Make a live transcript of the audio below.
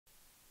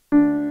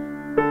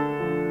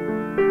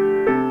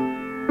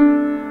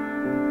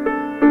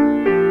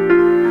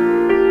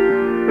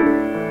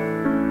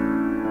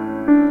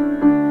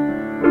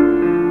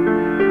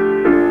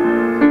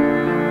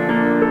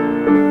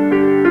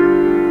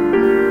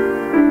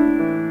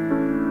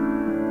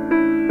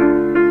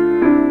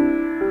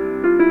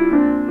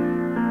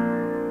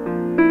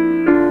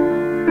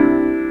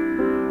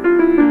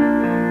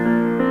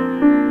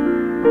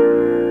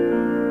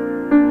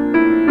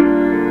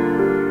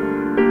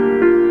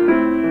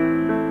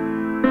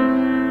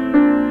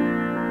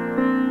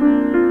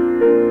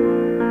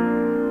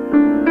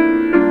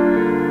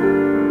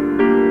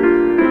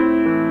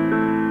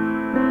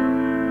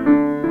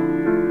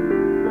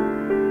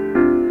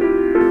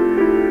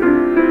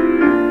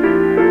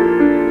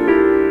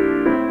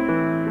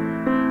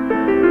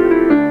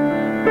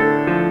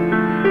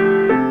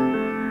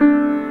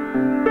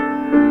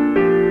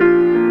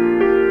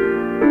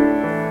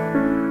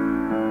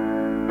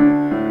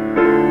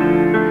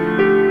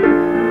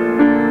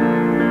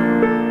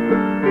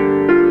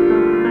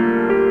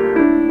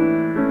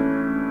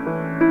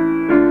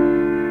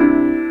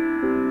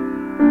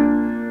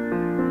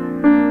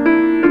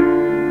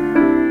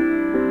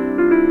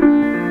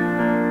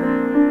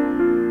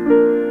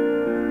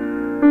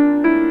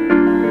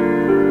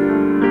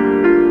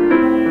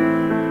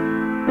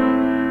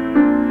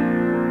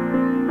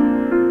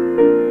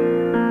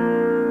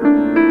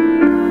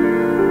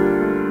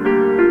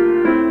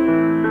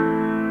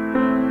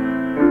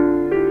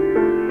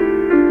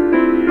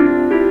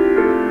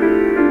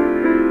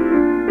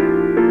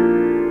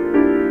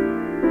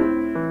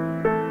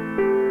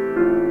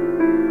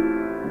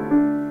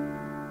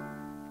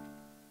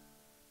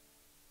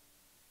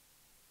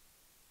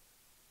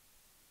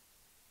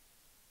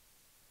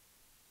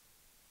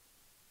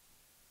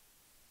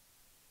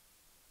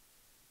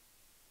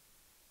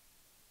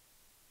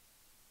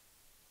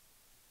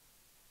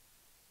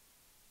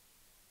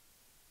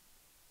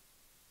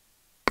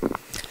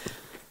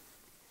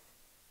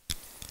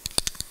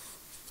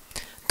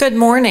Good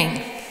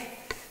morning.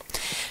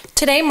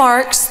 Today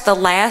marks the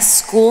last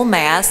school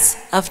mass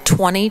of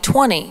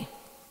 2020.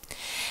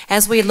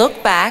 As we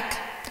look back,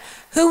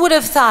 who would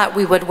have thought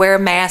we would wear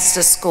masks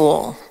to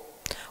school,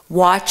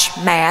 watch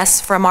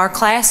mass from our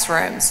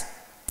classrooms,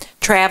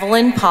 travel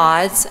in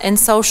pods, and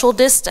social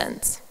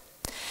distance?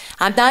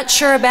 I'm not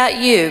sure about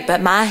you, but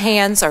my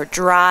hands are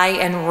dry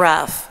and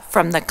rough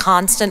from the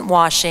constant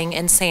washing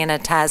and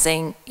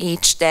sanitizing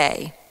each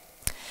day.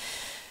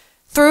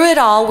 Through it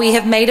all, we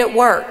have made it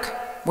work.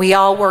 We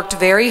all worked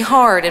very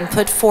hard and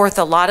put forth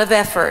a lot of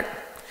effort.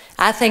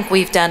 I think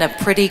we've done a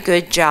pretty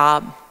good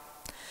job.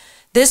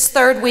 This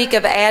third week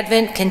of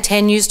Advent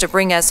continues to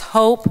bring us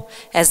hope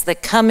as the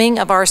coming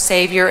of our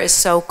Savior is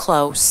so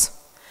close.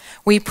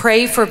 We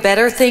pray for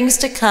better things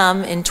to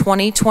come in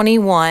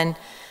 2021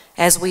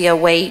 as we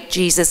await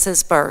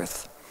Jesus'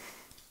 birth.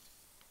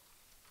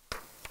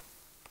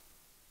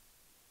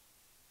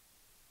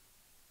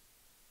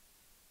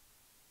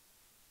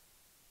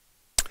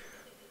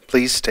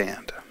 Please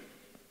stand.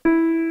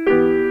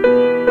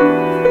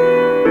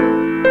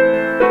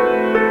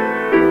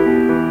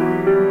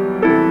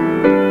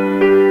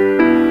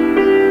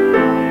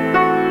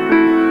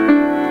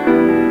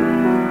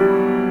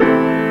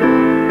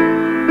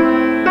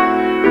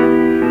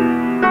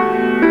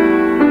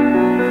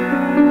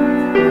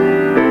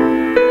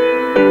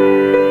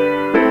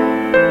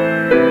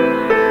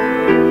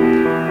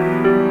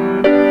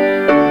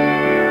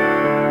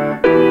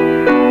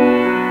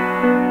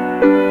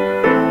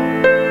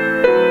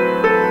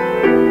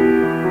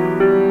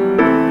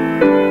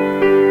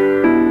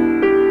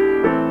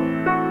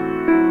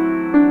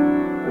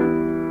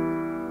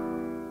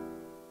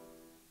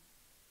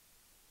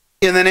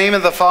 In the name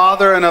of the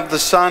Father, and of the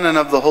Son, and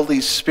of the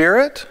Holy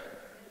Spirit,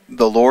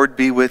 the Lord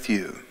be with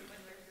you.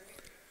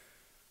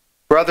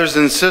 Brothers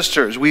and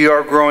sisters, we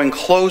are growing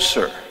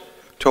closer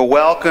to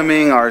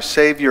welcoming our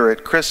Savior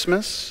at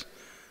Christmas.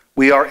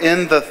 We are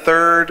in the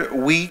third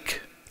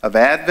week of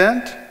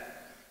Advent,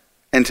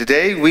 and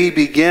today we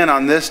begin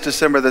on this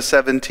December the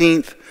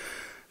 17th,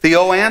 the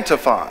O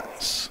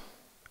Antiphons.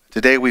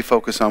 Today we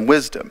focus on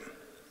wisdom.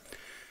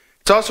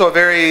 It's also a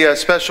very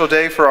special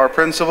day for our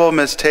principal,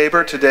 Miss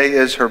Tabor. Today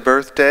is her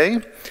birthday,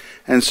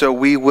 and so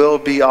we will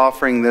be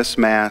offering this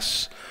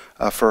Mass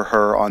for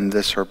her on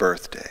this, her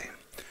birthday.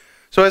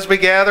 So as we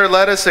gather,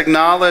 let us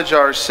acknowledge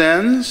our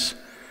sins,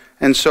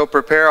 and so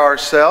prepare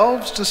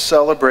ourselves to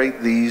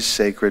celebrate these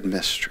sacred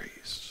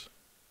mysteries.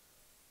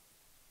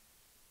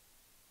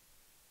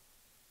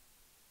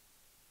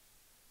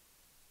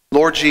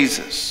 Lord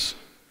Jesus,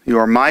 you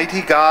are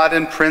mighty God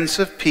and Prince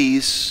of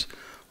Peace.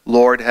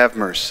 Lord, have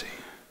mercy.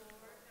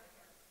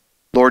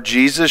 Lord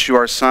Jesus, you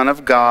are Son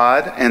of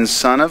God and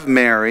Son of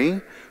Mary.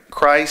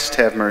 Christ,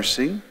 have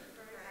mercy.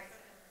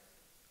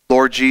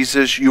 Lord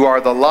Jesus, you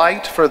are the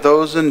light for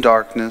those in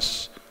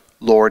darkness.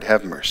 Lord,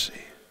 have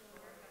mercy.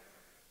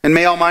 And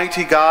may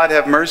Almighty God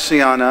have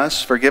mercy on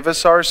us, forgive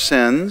us our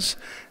sins,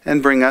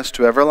 and bring us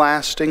to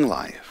everlasting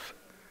life.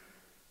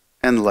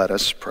 And let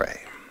us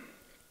pray.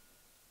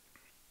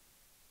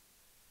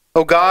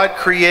 O God,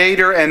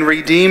 creator and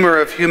redeemer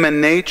of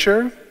human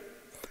nature,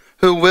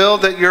 who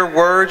willed that your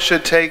word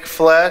should take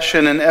flesh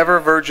in an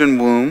ever-virgin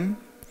womb,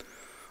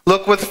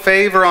 look with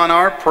favor on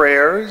our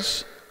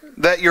prayers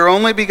that your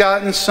only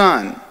begotten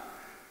Son,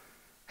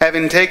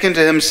 having taken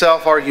to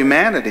himself our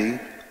humanity,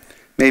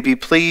 may be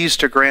pleased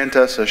to grant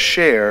us a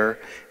share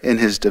in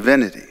his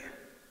divinity,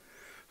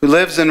 who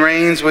lives and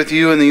reigns with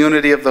you in the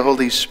unity of the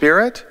Holy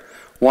Spirit,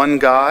 one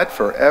God,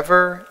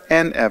 forever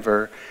and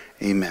ever.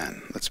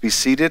 Amen. Let's be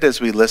seated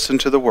as we listen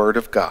to the word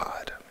of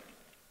God.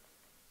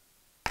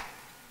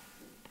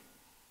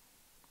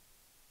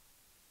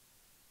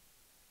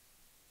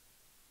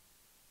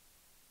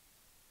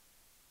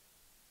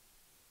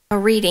 A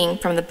reading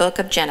from the book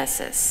of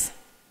Genesis.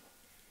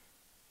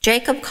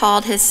 Jacob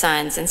called his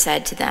sons and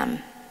said to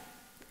them,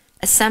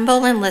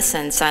 "Assemble and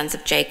listen, sons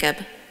of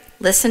Jacob.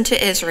 Listen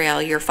to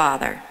Israel, your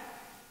father.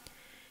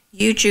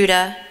 You,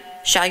 Judah,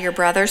 shall your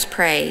brothers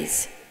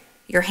praise,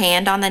 your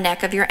hand on the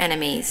neck of your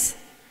enemies.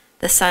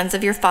 The sons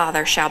of your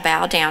father shall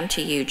bow down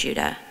to you,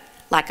 Judah,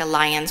 like a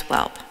lion's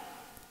whelp.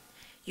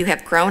 You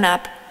have grown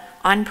up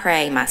on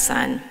prey, my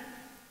son.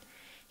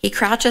 He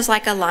crouches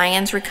like a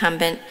lion's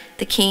recumbent,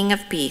 the king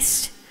of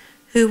beasts.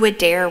 Who would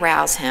dare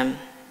rouse him?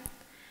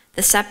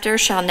 The scepter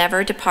shall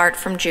never depart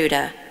from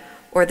Judah,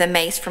 or the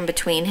mace from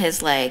between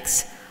his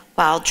legs,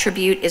 while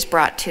tribute is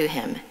brought to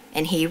him,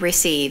 and he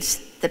receives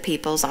the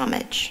people's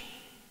homage."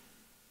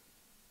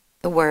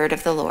 The word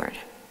of the Lord.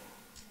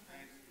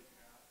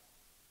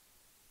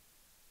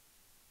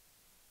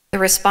 The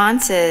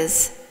response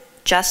is,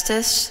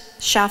 "Justice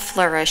shall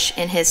flourish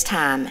in his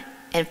time,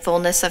 and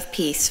fullness of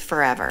peace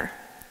forever."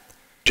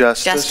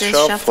 Justice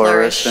shall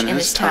flourish in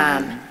his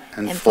time,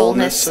 and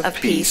fullness of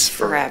peace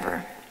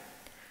forever.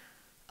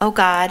 O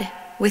God,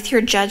 with your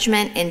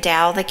judgment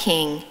endow the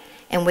king,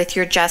 and with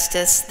your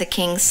justice the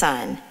king's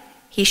son.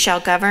 He shall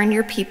govern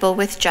your people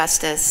with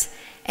justice,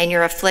 and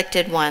your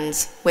afflicted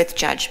ones with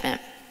judgment.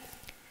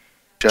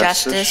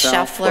 Justice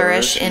shall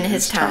flourish in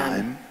his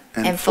time,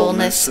 and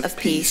fullness of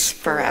peace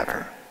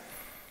forever.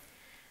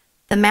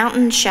 The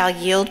mountains shall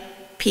yield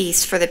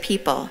peace for the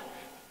people,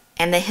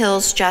 and the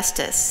hills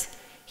justice.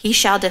 He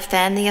shall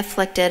defend the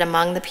afflicted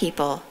among the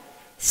people,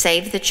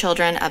 save the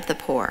children of the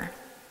poor.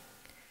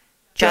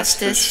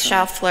 Justice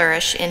shall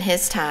flourish in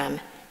his time,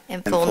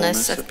 and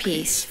fullness of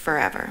peace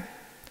forever.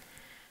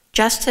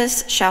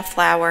 Justice shall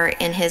flower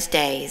in his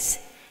days,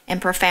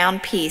 and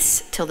profound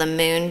peace till the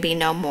moon be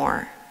no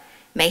more.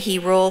 May he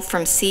rule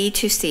from sea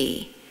to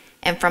sea,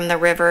 and from the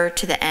river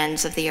to the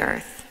ends of the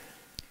earth.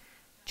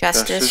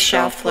 Justice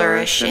shall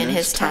flourish in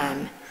his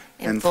time,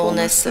 and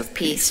fullness of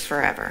peace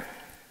forever.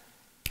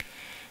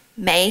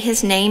 May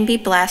his name be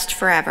blessed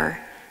forever.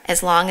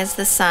 As long as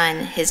the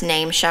sun, his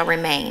name shall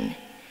remain.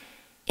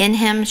 In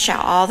him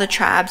shall all the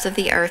tribes of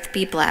the earth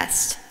be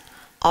blessed.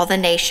 All the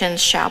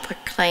nations shall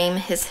proclaim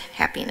his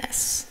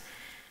happiness.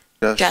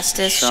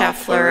 Justice shall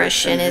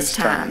flourish in his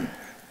time,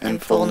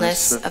 and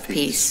fullness of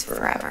peace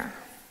forever.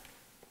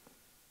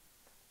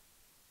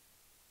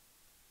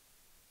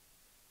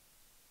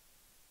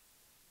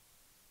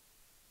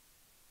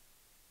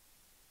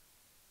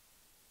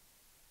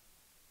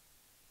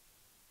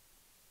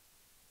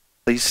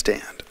 Please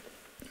stand.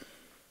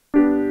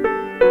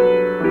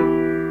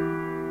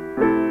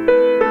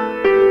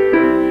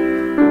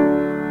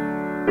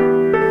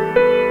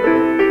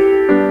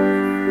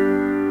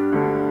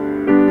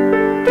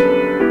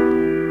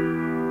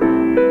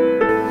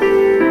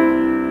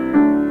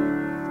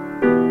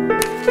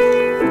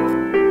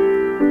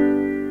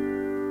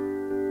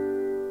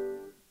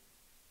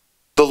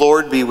 The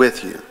Lord be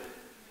with you.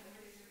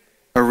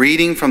 A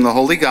reading from the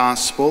Holy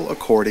Gospel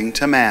according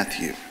to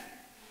Matthew.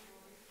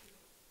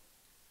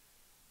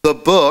 The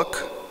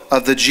book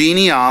of the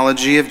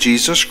genealogy of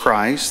Jesus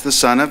Christ, the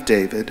son of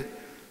David,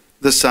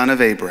 the son of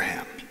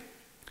Abraham.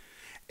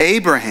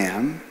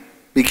 Abraham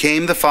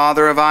became the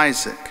father of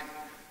Isaac,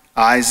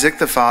 Isaac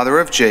the father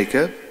of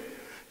Jacob,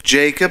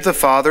 Jacob the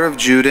father of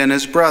Judah and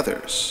his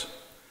brothers.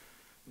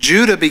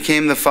 Judah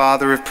became the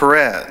father of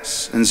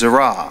Perez and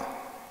Zerah,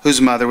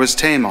 whose mother was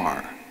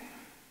Tamar.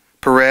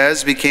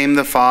 Perez became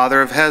the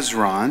father of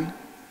Hezron,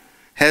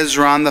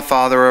 Hezron the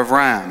father of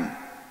Ram,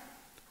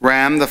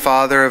 Ram the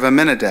father of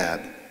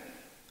Amminadab.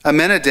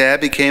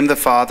 Amminadab became the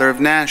father of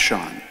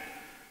Nahshon,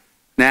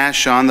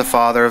 Nahshon the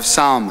father of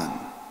Salmon,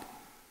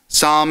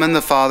 Salmon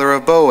the father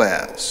of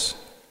Boaz,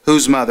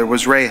 whose mother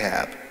was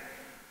Rahab.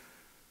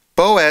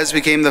 Boaz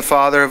became the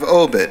father of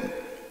Obed,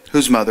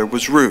 whose mother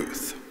was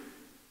Ruth.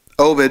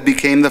 Obed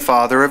became the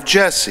father of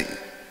Jesse,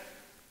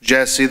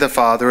 Jesse the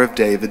father of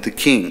David the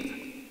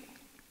king.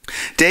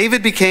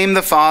 David became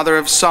the father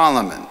of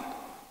Solomon,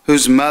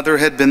 whose mother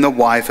had been the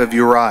wife of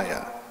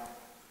Uriah.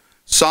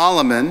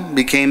 Solomon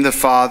became the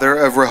father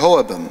of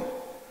Rehoboam,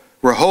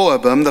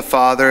 Rehoboam the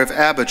father of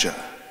Abijah,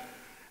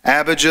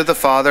 Abijah the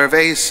father of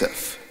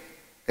Asaph,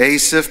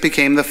 Asaph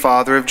became the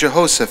father of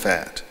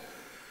Jehoshaphat,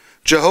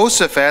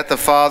 Jehoshaphat the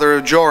father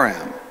of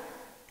Joram,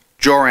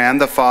 Joram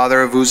the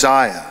father of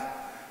Uzziah,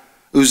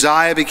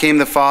 Uzziah became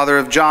the father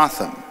of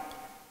Jotham,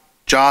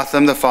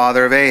 Jotham the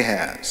father of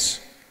Ahaz,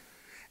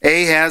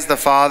 Ahaz the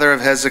father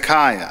of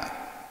Hezekiah,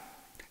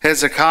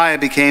 Hezekiah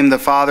became the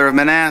father of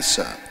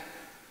Manasseh,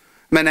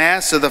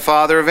 Manasseh the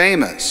father of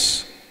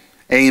Amos,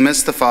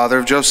 Amos the father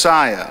of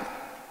Josiah.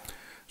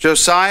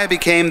 Josiah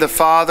became the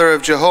father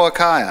of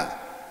Jehoiakim,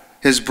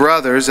 his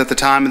brothers at the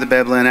time of the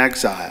Babylonian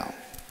exile.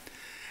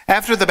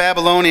 After the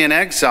Babylonian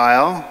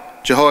exile,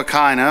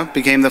 Jehoiakim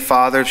became the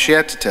father of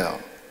Shealtiel.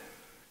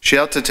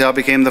 Shealtiel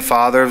became the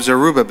father of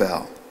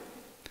Zerubbabel.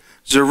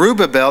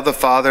 Zerubbabel the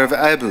father of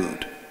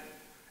Abud.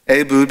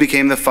 Abud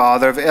became the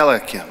father of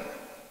Eliakim.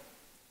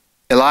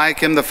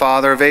 Eliakim the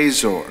father of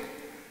Azor.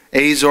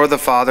 Azor the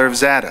father of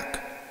Zadok.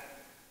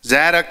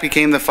 Zadok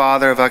became the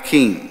father of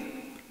Achim.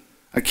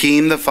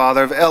 Achim the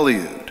father of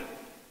Eliud.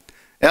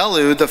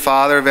 Eliud the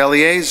father of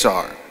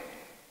Eleazar.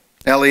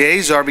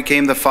 Eleazar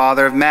became the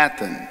father of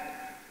Mathan.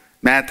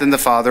 Mathan the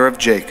father of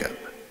Jacob.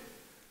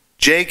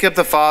 Jacob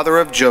the father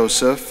of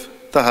Joseph,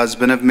 the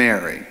husband of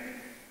Mary.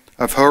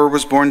 Of her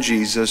was born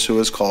Jesus, who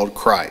is called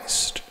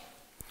Christ.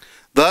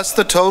 Thus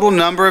the total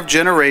number of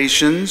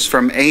generations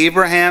from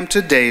Abraham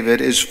to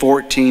David is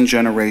 14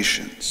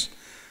 generations.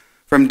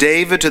 From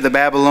David to the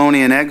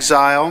Babylonian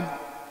exile,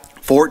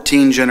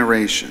 14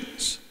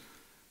 generations.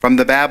 From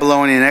the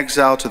Babylonian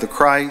exile to the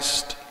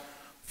Christ,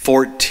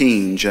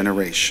 14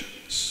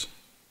 generations.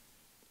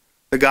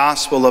 The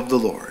Gospel of the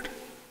Lord.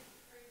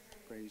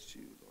 Praise to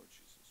you, Lord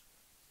Jesus.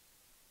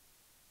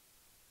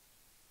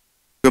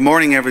 Good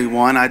morning,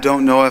 everyone. I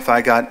don't know if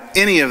I got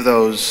any of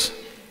those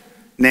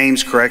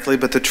names correctly,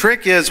 but the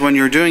trick is when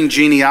you're doing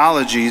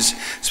genealogies,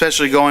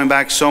 especially going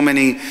back so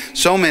many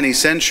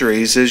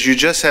centuries, is you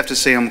just have to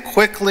say them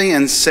quickly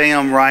and say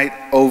them right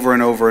over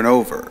and over and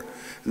over,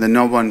 and then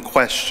no one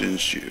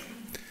questions you.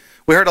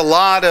 We heard a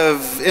lot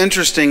of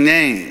interesting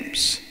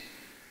names,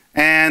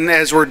 and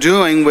as we're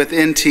doing with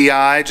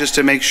NTI, just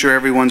to make sure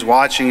everyone's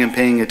watching and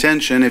paying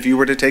attention, if you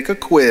were to take a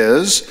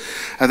quiz,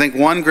 I think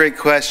one great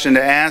question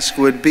to ask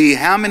would be,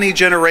 how many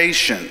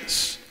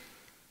generations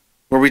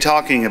were we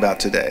talking about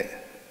today?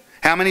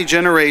 How many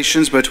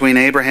generations between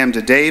Abraham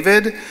to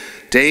David,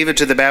 David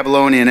to the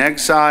Babylonian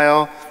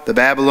exile, the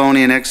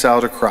Babylonian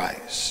exile to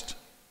Christ?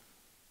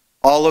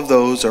 All of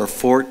those are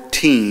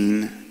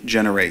 14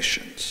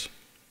 generations.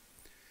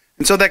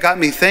 And so that got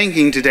me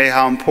thinking today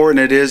how important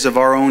it is of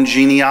our own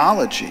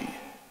genealogy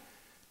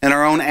and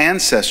our own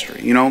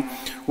ancestry. You know,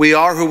 we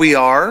are who we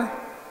are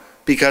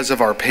because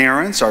of our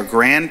parents, our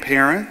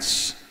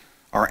grandparents,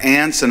 our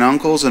aunts and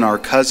uncles and our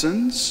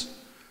cousins,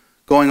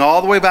 going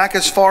all the way back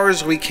as far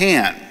as we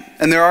can.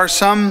 And there are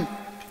some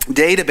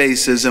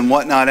databases and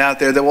whatnot out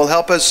there that will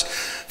help us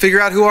figure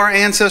out who our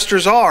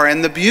ancestors are.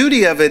 And the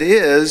beauty of it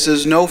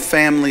is no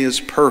family is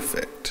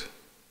perfect,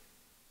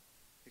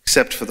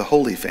 except for the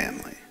Holy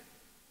Family.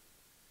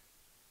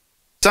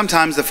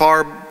 Sometimes the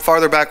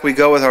farther back we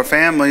go with our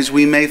families,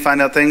 we may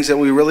find out things that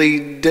we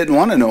really didn't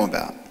want to know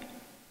about.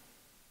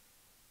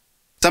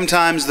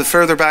 Sometimes the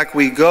further back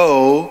we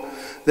go,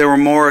 there were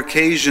more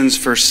occasions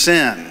for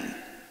sin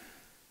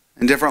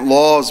and different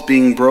laws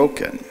being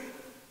broken.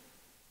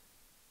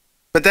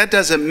 But that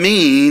doesn't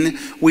mean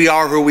we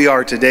are who we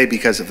are today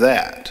because of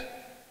that.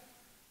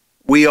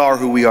 We are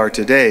who we are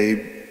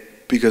today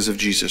because of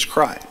Jesus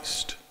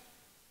Christ.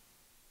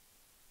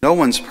 No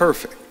one's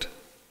perfect.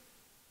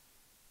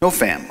 No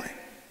family.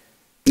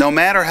 No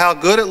matter how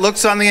good it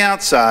looks on the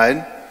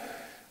outside,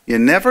 you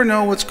never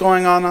know what's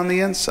going on the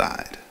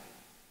inside.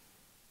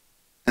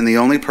 And the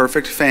only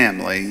perfect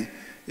family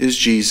is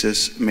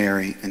Jesus,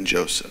 Mary, and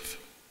Joseph.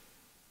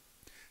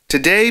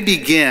 Today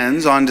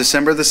begins on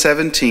December the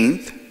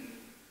 17th,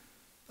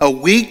 a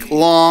week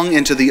long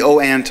into the O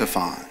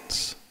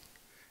Antiphons.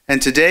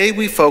 And today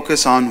we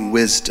focus on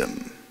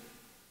wisdom,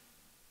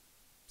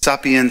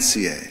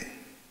 sapientiae.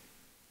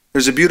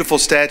 There's a beautiful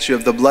statue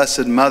of the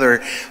Blessed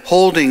Mother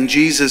holding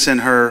Jesus in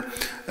her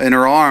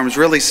arms,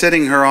 really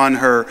sitting him on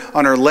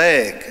her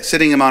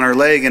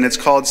leg, and it's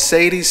called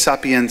Sede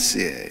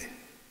Sapientiae,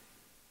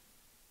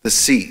 the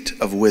seat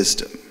of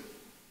wisdom.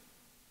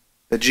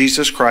 That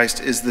Jesus Christ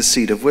is the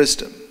seat of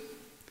wisdom.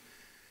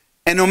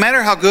 And no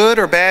matter how good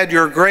or bad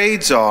your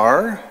grades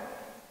are,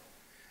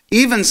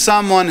 even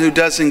someone who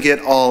doesn't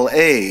get all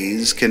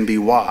A's can be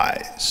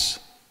wise.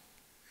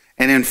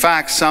 And in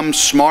fact, some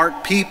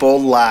smart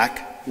people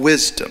lack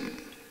wisdom.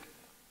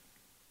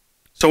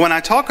 So when I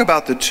talk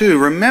about the two,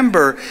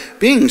 remember,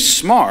 being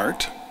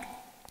smart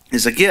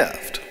is a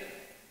gift.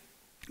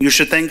 You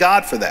should thank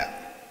God for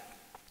that.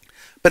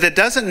 But it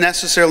doesn't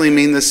necessarily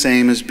mean the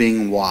same as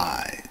being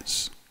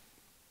wise.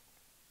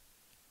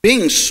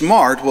 Being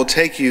smart will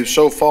take you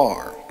so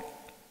far.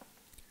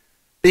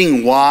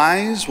 Being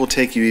wise will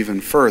take you even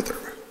further.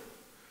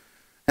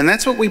 And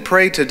that's what we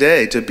pray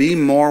today, to be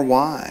more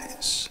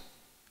wise.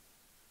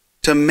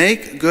 To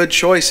make good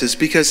choices,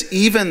 because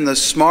even the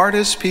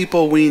smartest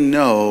people we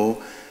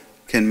know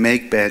can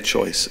make bad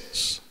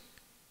choices.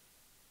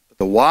 But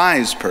the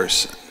wise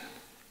person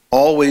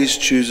always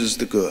chooses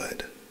the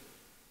good.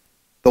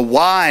 The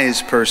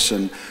wise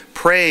person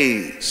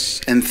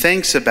prays and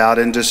thinks about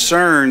and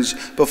discerns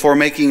before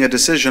making a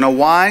decision. A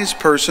wise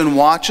person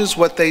watches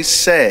what they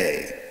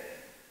say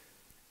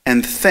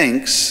and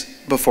thinks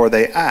before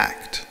they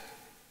act.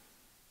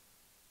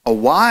 A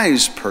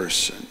wise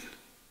person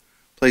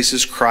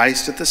places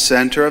Christ at the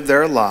center of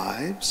their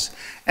lives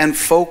and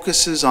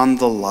focuses on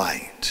the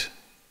light.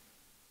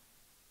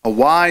 A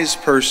wise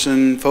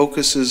person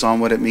focuses on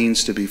what it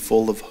means to be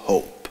full of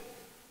hope.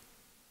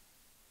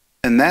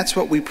 And that's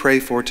what we pray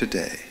for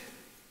today.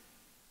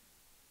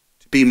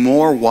 To be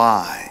more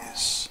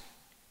wise.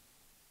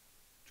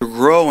 To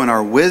grow in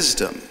our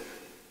wisdom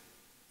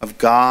of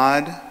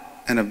God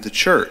and of the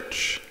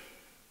church.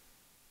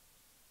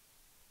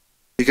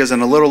 Because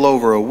in a little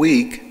over a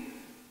week,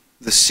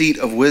 the seat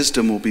of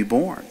wisdom will be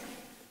born.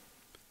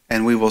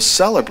 And we will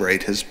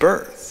celebrate his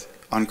birth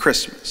on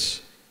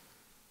Christmas.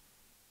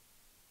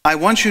 I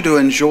want you to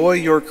enjoy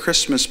your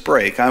Christmas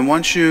break. I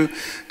want you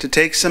to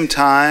take some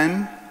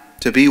time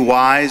to be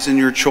wise in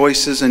your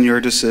choices and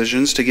your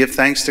decisions, to give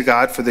thanks to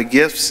God for the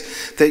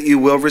gifts that you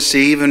will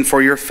receive and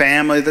for your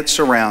family that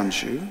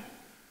surrounds you,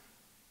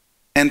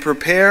 and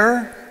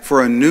prepare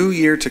for a new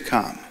year to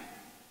come.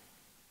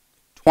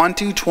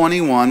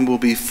 2021 will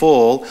be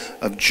full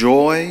of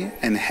joy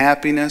and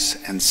happiness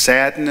and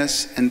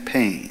sadness and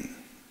pain.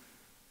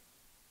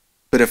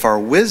 But if our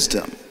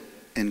wisdom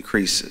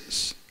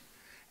increases,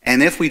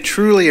 and if we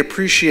truly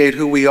appreciate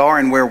who we are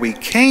and where we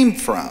came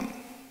from,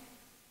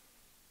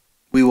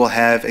 we will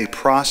have a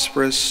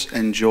prosperous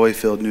and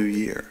joy-filled new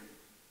year.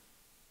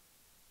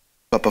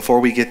 But before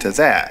we get to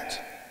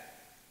that,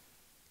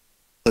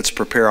 let's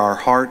prepare our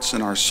hearts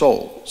and our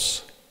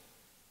souls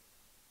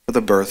for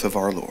the birth of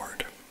our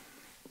Lord.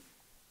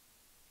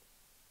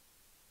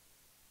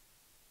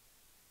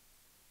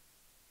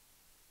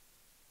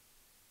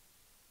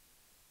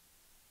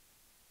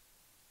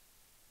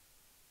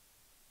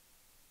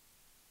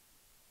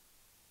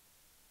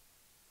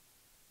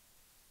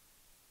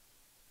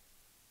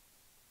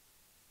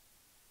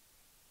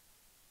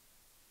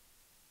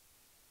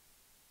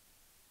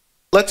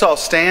 Let's all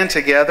stand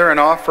together and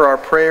offer our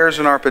prayers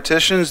and our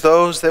petitions,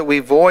 those that we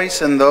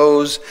voice and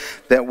those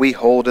that we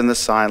hold in the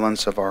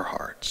silence of our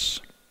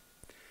hearts.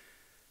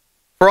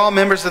 For all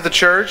members of the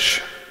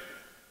church,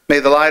 may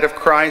the light of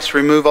Christ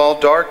remove all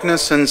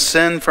darkness and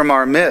sin from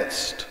our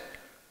midst.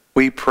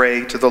 We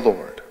pray to the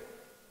Lord.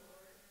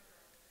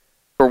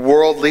 For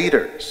world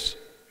leaders,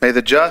 may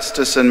the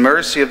justice and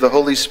mercy of the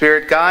Holy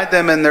Spirit guide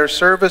them in their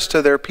service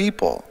to their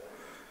people.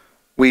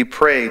 We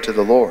pray to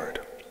the Lord.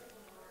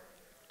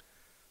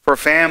 For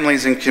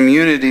families and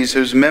communities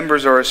whose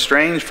members are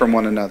estranged from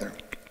one another,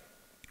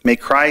 may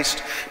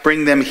Christ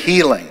bring them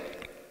healing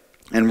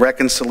and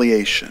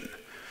reconciliation.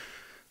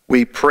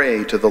 We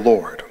pray to the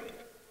Lord.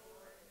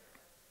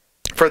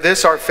 For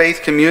this, our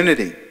faith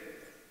community,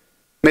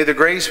 may the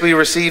grace we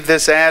receive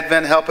this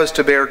Advent help us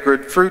to bear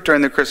good fruit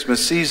during the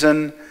Christmas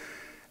season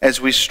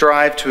as we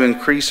strive to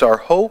increase our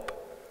hope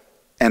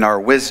and our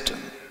wisdom.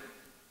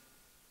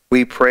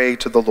 We pray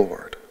to the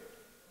Lord.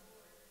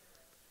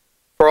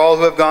 For all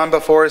who have gone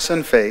before us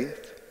in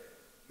faith,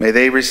 may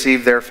they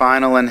receive their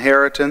final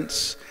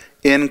inheritance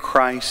in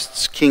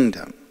Christ's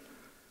kingdom.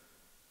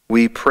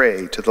 We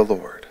pray to the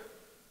Lord.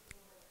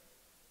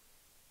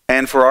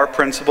 And for our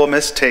principal,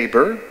 Miss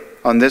Tabor,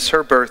 on this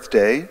her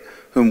birthday,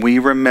 whom we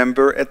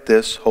remember at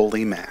this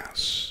Holy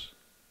Mass.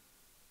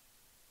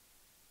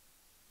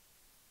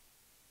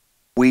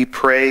 We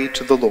pray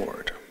to the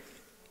Lord.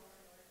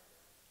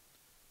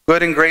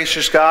 Good and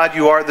gracious God,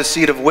 you are the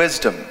seat of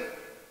wisdom.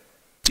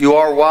 You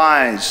are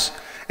wise,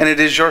 and it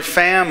is your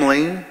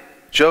family,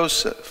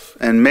 Joseph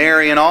and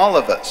Mary and all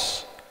of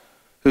us,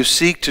 who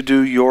seek to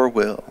do your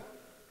will.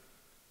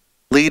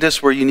 Lead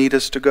us where you need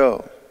us to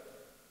go,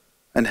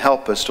 and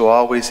help us to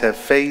always have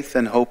faith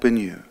and hope in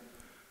you.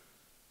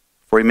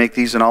 For we make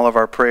these in all of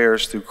our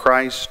prayers through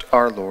Christ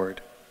our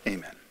Lord.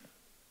 Amen.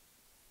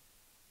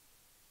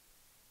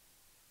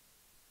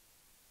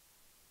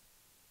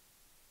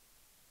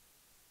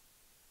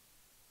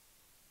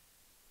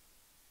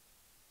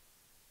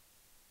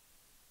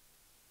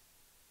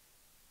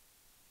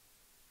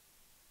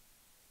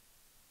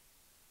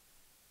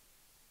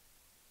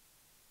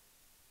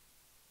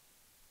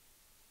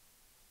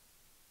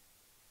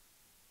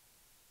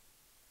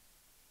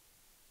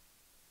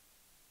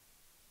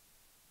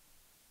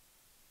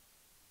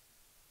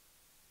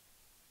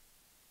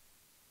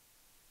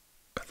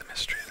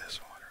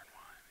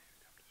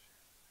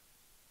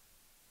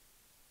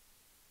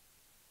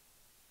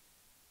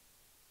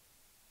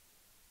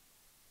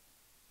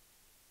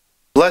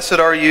 Blessed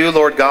are you,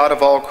 Lord God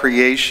of all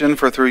creation,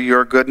 for through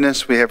your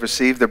goodness we have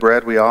received the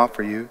bread we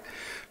offer you.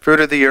 Fruit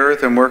of the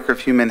earth and work of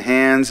human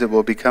hands, it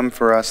will become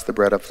for us the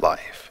bread of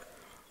life.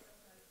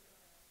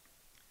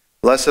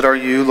 Blessed are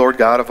you, Lord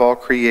God of all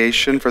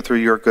creation, for through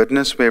your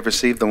goodness we have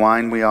received the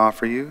wine we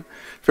offer you.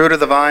 Fruit of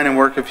the vine and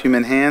work of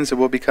human hands, it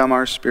will become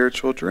our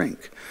spiritual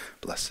drink.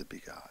 Blessed be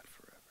God.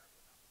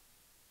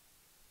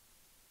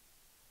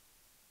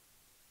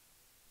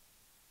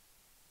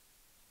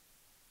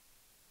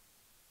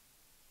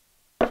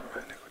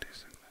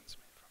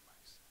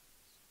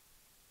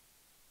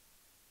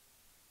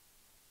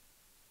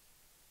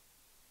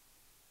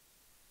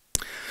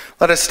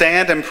 Let us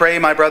stand and pray,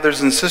 my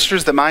brothers and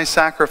sisters, that my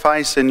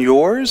sacrifice and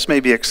yours may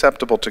be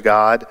acceptable to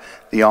God,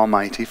 the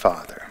Almighty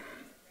Father.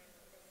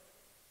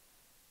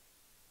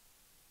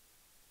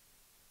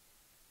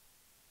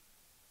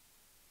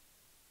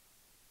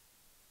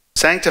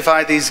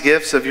 Sanctify these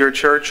gifts of your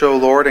church, O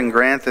Lord, and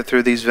grant that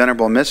through these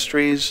venerable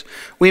mysteries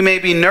we may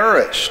be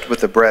nourished with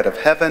the bread of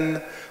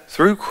heaven,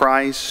 through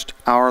Christ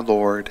our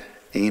Lord.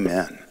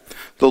 Amen.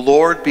 The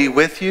Lord be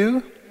with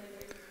you.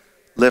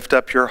 Lift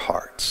up your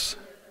hearts.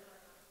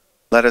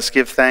 Let us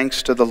give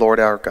thanks to the Lord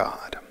our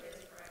God.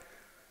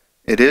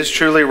 It is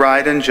truly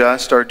right and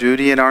just, our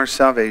duty and our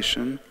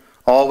salvation,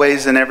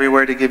 always and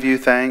everywhere to give you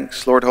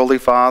thanks, Lord, Holy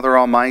Father,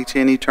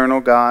 Almighty and eternal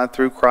God,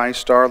 through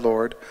Christ our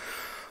Lord.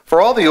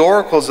 For all the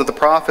oracles of the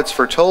prophets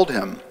foretold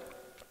him.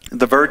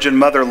 The Virgin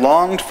Mother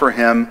longed for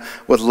him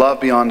with love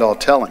beyond all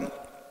telling.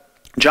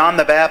 John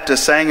the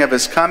Baptist sang of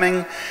his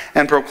coming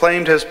and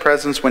proclaimed his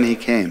presence when he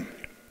came.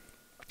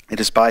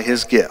 It is by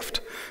his gift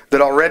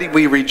that already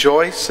we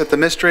rejoice at the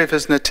mystery of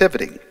his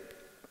nativity,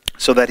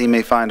 so that he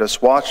may find us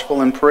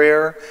watchful in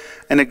prayer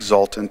and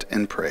exultant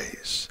in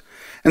praise.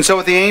 And so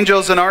with the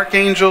angels and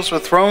archangels,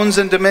 with thrones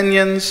and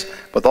dominions,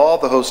 with all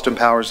the host and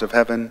powers of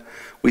heaven,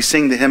 we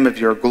sing the hymn of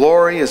your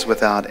glory as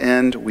without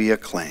end we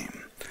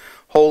acclaim.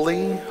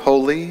 Holy,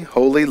 holy,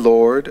 holy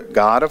Lord,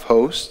 God of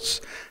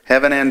hosts,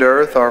 heaven and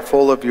earth are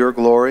full of your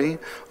glory.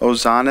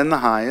 Hosanna in the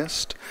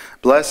highest.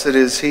 Blessed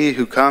is he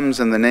who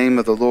comes in the name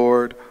of the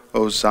Lord.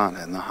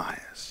 Hosanna in the highest.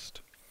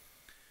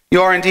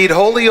 You are indeed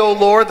holy, O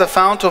Lord, the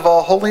fount of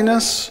all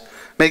holiness.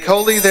 Make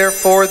holy,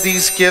 therefore,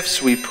 these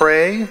gifts, we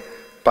pray,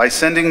 by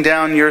sending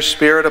down your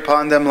Spirit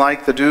upon them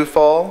like the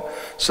dewfall,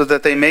 so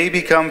that they may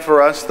become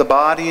for us the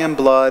body and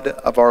blood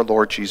of our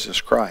Lord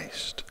Jesus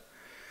Christ.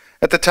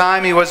 At the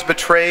time he was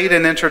betrayed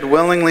and entered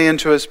willingly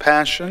into his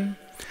passion,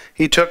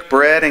 he took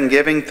bread and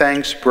giving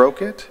thanks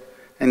broke it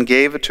and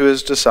gave it to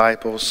his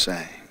disciples,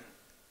 saying,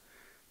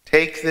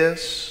 "Take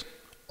this,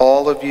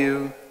 all of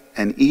you,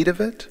 and eat of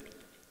it.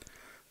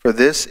 For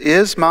this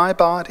is my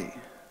body,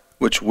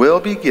 which will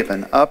be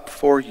given up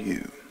for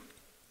you."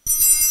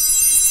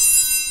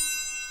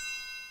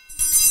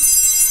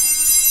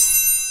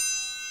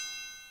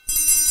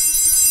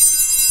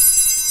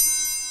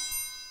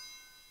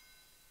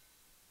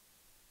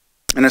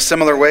 In a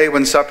similar way,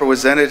 when supper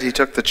was ended, he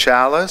took the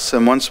chalice,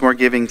 and once more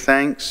giving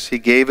thanks, he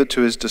gave it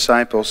to his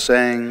disciples,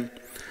 saying,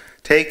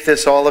 "Take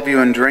this, all of you,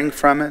 and drink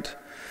from it,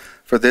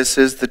 for this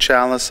is the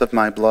chalice of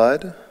my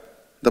blood,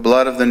 the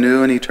blood of the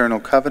new and eternal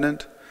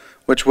covenant,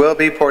 which will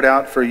be poured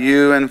out for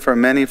you and for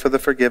many for the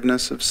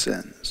forgiveness of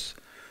sins.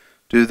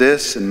 Do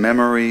this in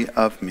memory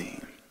of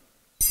me."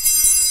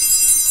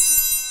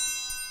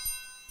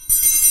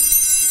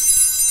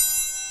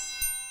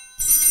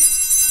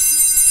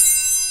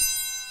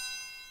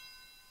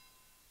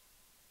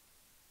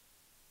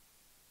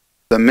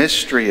 The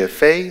mystery of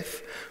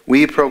faith,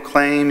 we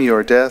proclaim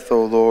your death,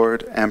 O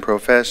Lord, and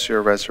profess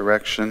your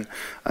resurrection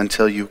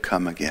until you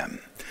come again.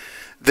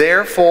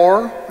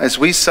 Therefore, as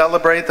we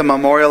celebrate the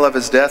memorial of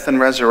his death and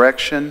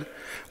resurrection,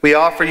 we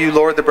offer you,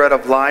 Lord, the bread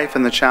of life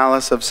and the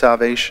chalice of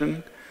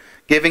salvation,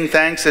 giving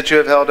thanks that you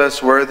have held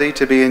us worthy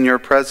to be in your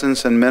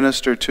presence and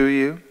minister to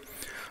you.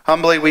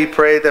 Humbly we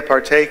pray that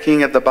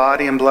partaking of the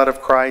body and blood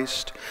of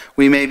Christ,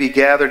 we may be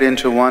gathered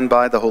into one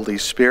by the Holy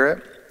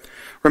Spirit.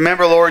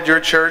 Remember, Lord, your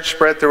church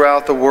spread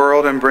throughout the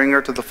world and bring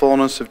her to the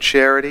fullness of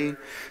charity,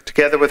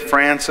 together with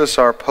Francis,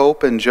 our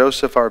Pope, and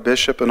Joseph, our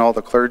Bishop, and all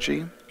the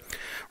clergy.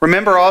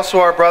 Remember also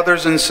our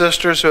brothers and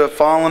sisters who have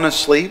fallen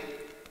asleep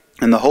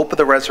in the hope of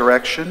the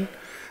resurrection,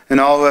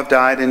 and all who have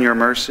died in your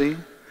mercy.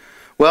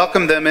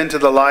 Welcome them into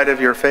the light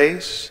of your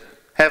face.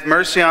 Have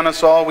mercy on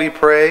us all, we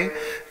pray,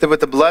 that with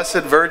the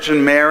Blessed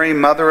Virgin Mary,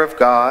 Mother of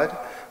God,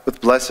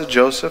 with blessed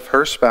Joseph,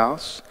 her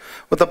spouse,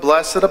 with the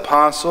blessed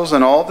apostles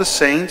and all the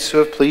saints who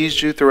have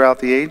pleased you throughout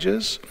the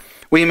ages,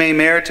 we may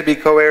merit to be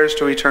co-heirs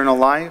to eternal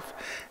life,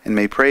 and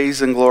may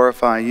praise and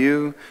glorify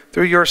you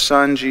through your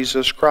Son,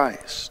 Jesus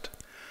Christ.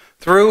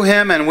 Through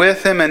him and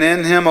with him and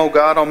in him, O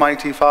God,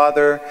 Almighty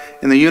Father,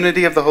 in the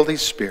unity of the Holy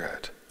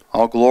Spirit,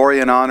 all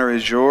glory and honor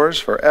is yours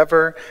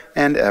forever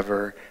and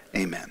ever.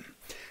 Amen.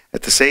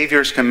 At the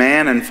Savior's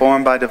command,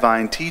 informed by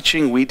divine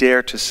teaching, we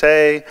dare to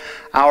say,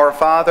 Our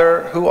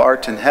Father, who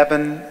art in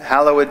heaven,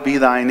 hallowed be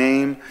thy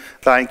name.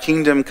 Thy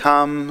kingdom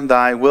come,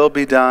 thy will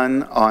be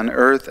done, on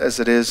earth as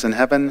it is in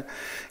heaven.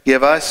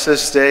 Give us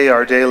this day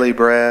our daily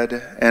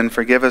bread, and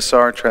forgive us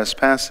our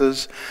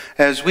trespasses,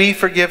 as we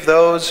forgive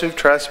those who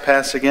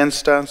trespass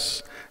against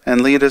us.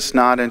 And lead us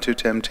not into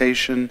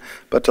temptation,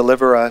 but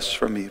deliver us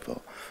from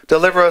evil.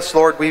 Deliver us,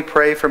 Lord, we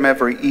pray, from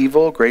every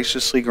evil.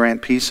 Graciously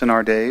grant peace in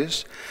our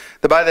days,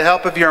 that by the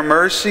help of your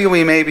mercy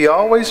we may be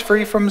always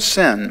free from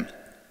sin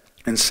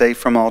and safe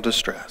from all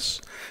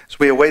distress, as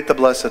we await the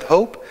blessed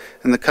hope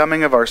and the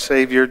coming of our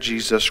Savior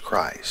Jesus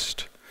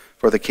Christ.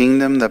 For the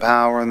kingdom, the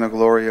power, and the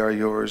glory are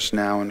yours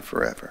now and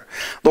forever.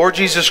 Lord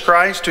Jesus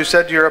Christ, who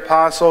said to your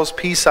apostles,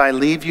 "Peace I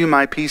leave you,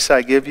 my peace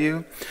I give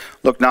you,"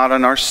 look not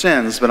on our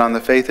sins, but on the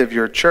faith of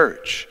your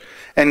church,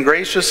 and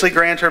graciously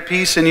grant her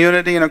peace and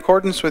unity in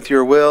accordance with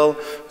your will,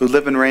 who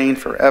live and reign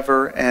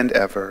forever and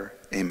ever.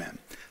 Amen.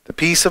 The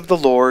peace of the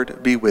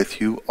Lord be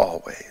with you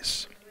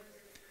always.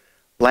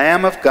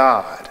 Lamb of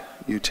God,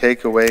 you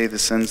take away the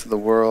sins of the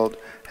world,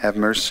 have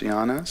mercy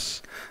on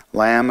us.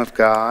 Lamb of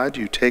God,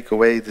 you take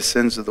away the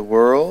sins of the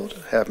world,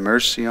 have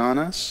mercy on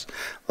us.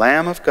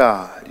 Lamb of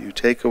God, you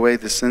take away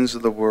the sins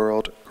of the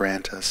world,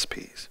 grant us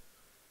peace.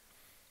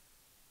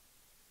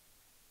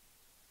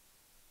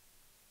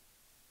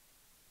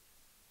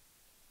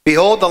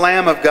 Behold the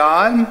Lamb of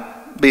God,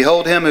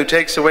 behold him who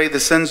takes away the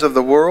sins of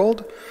the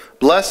world.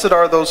 Blessed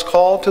are those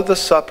called to the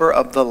supper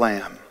of the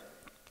Lamb.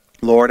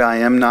 Lord, I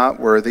am not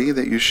worthy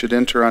that you should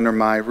enter under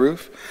my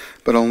roof,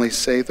 but only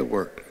say the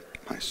word,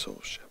 my soul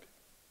shall be.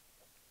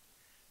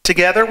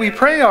 Together we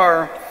pray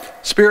our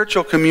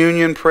spiritual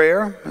communion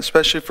prayer,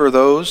 especially for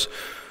those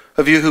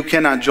of you who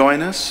cannot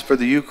join us for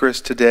the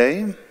Eucharist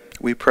today.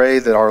 We pray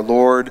that our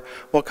Lord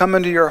will come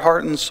into your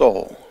heart and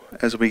soul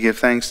as we give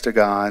thanks to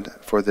God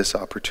for this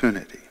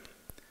opportunity.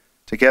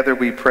 Together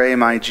we pray,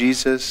 my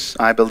Jesus,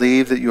 I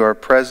believe that you are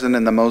present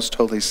in the most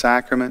holy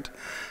sacrament.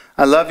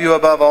 I love you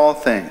above all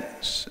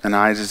things, and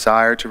I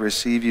desire to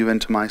receive you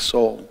into my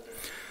soul.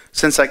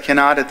 Since I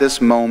cannot at this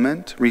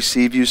moment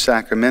receive you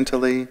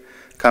sacramentally,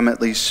 come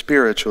at least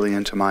spiritually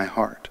into my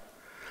heart.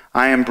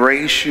 I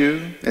embrace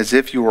you as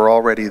if you were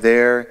already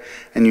there,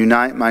 and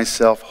unite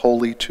myself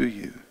wholly to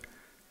you.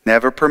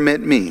 Never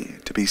permit me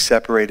to be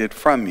separated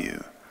from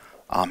you.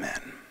 Amen.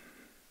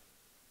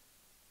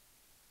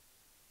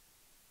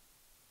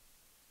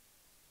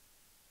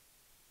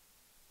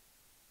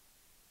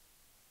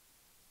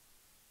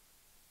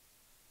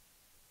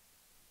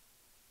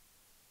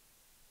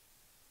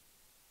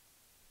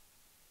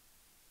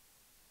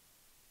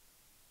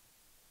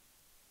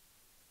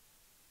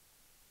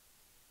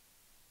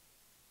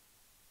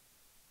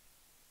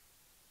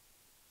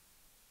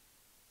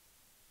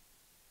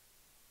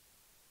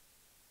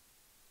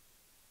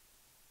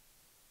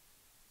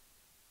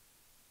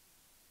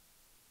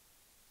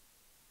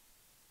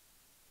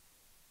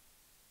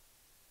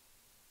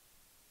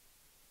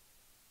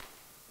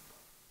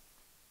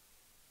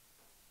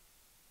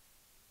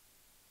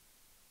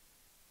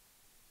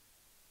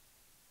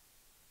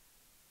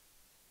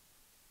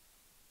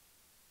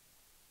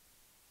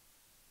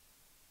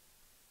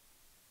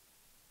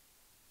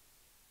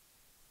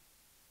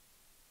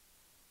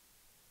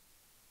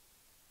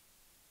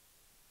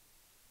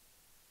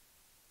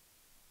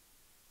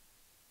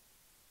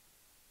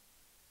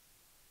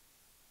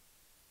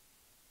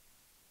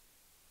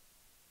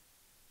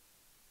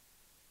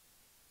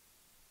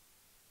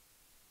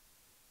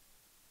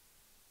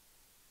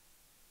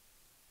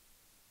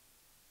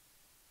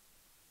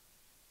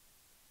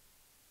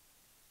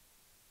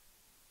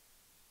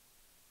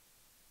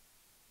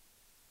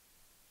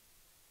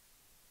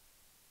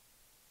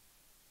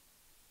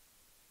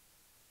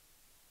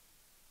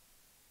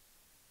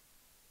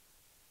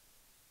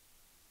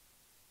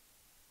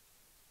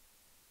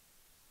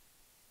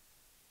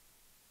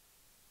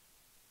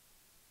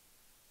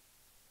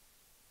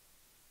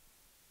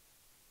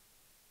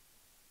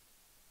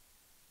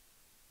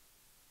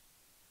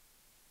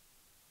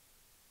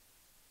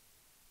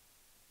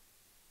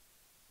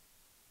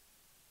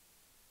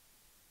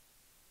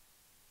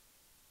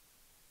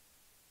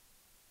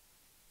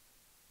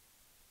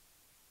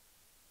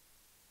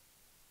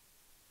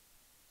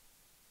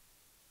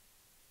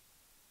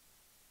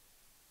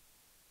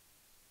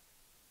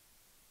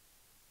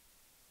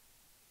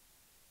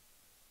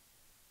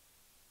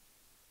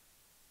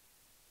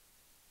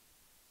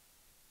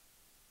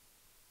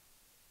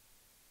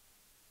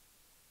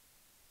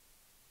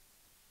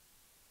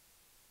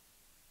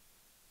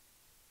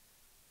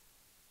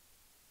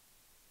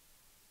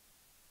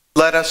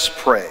 Let us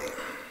pray.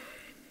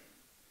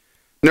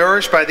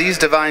 Nourished by these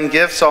divine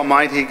gifts,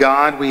 Almighty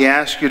God, we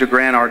ask you to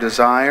grant our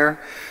desire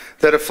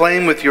that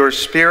aflame with your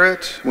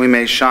Spirit, we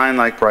may shine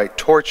like bright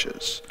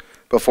torches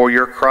before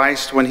your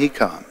Christ when he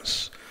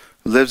comes,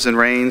 who lives and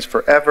reigns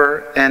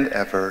forever and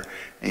ever.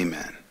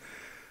 Amen.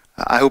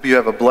 I hope you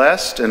have a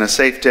blessed and a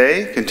safe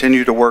day.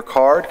 Continue to work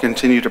hard.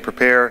 Continue to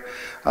prepare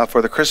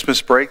for the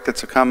Christmas break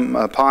that's come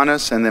upon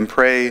us, and then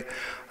pray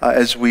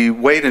as we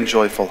wait in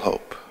joyful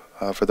hope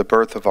for the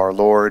birth of our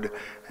Lord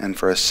and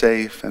for a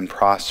safe and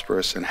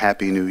prosperous and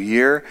happy new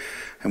year.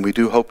 And we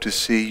do hope to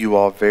see you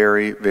all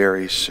very,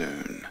 very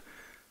soon.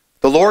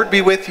 The Lord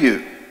be with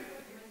you.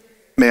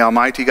 May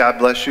Almighty God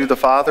bless you, the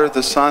Father,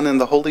 the Son,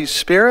 and the Holy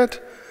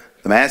Spirit.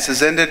 The Mass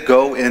is ended.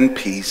 Go in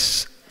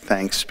peace.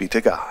 Thanks be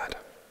to God.